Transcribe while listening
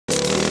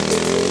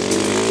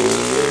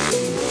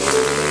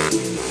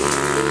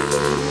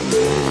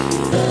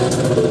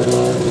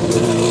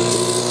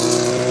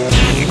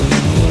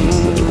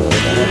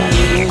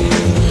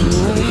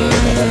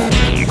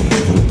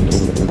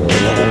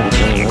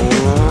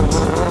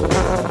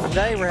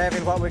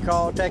what we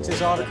call Texas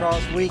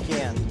Autocross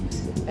Weekend.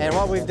 And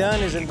what we've done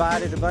is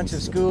invited a bunch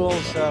of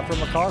schools from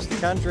across the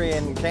country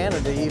and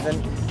Canada even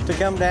to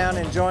come down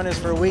and join us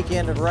for a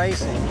weekend of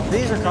racing.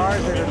 These are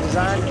cars that are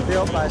designed and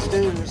built by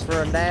students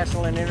for a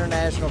national and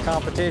international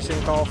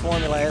competition called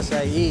Formula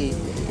SAE.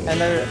 And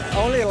they're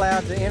only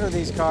allowed to enter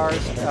these cars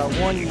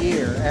 1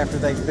 year after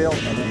they've built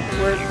them.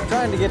 We're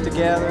trying to get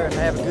together and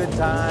have a good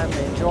time,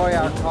 enjoy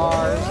our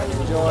cars,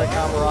 and enjoy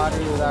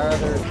camaraderie with our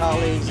other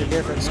colleagues at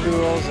different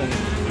schools, and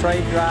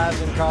trade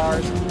drives in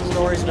cars,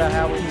 stories about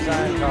how we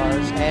design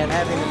cars, and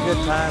having a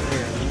good time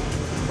here.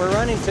 We're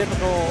running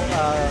typical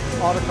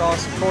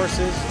autocross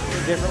courses,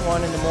 different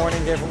one in the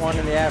morning, different one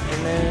in the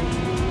afternoon,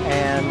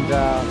 and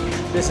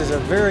this is a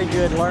very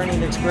good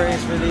learning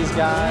experience for these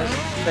guys.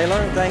 They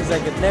learn things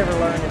they could never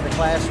learn in the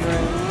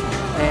classroom,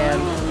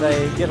 and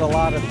they get a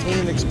lot of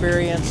team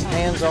experience,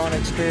 hands-on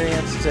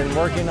experience, and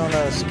working on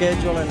a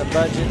schedule and a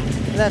budget,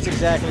 and that's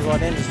exactly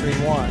what industry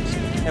wants.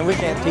 And we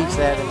can't teach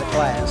that in the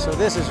class. So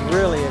this is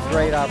really a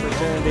great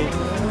opportunity,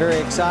 very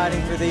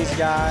exciting for these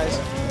guys.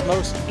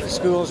 Most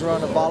schools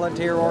run a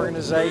volunteer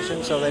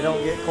organization, so they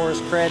don't get course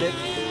credit,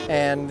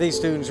 and these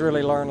students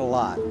really learn a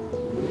lot.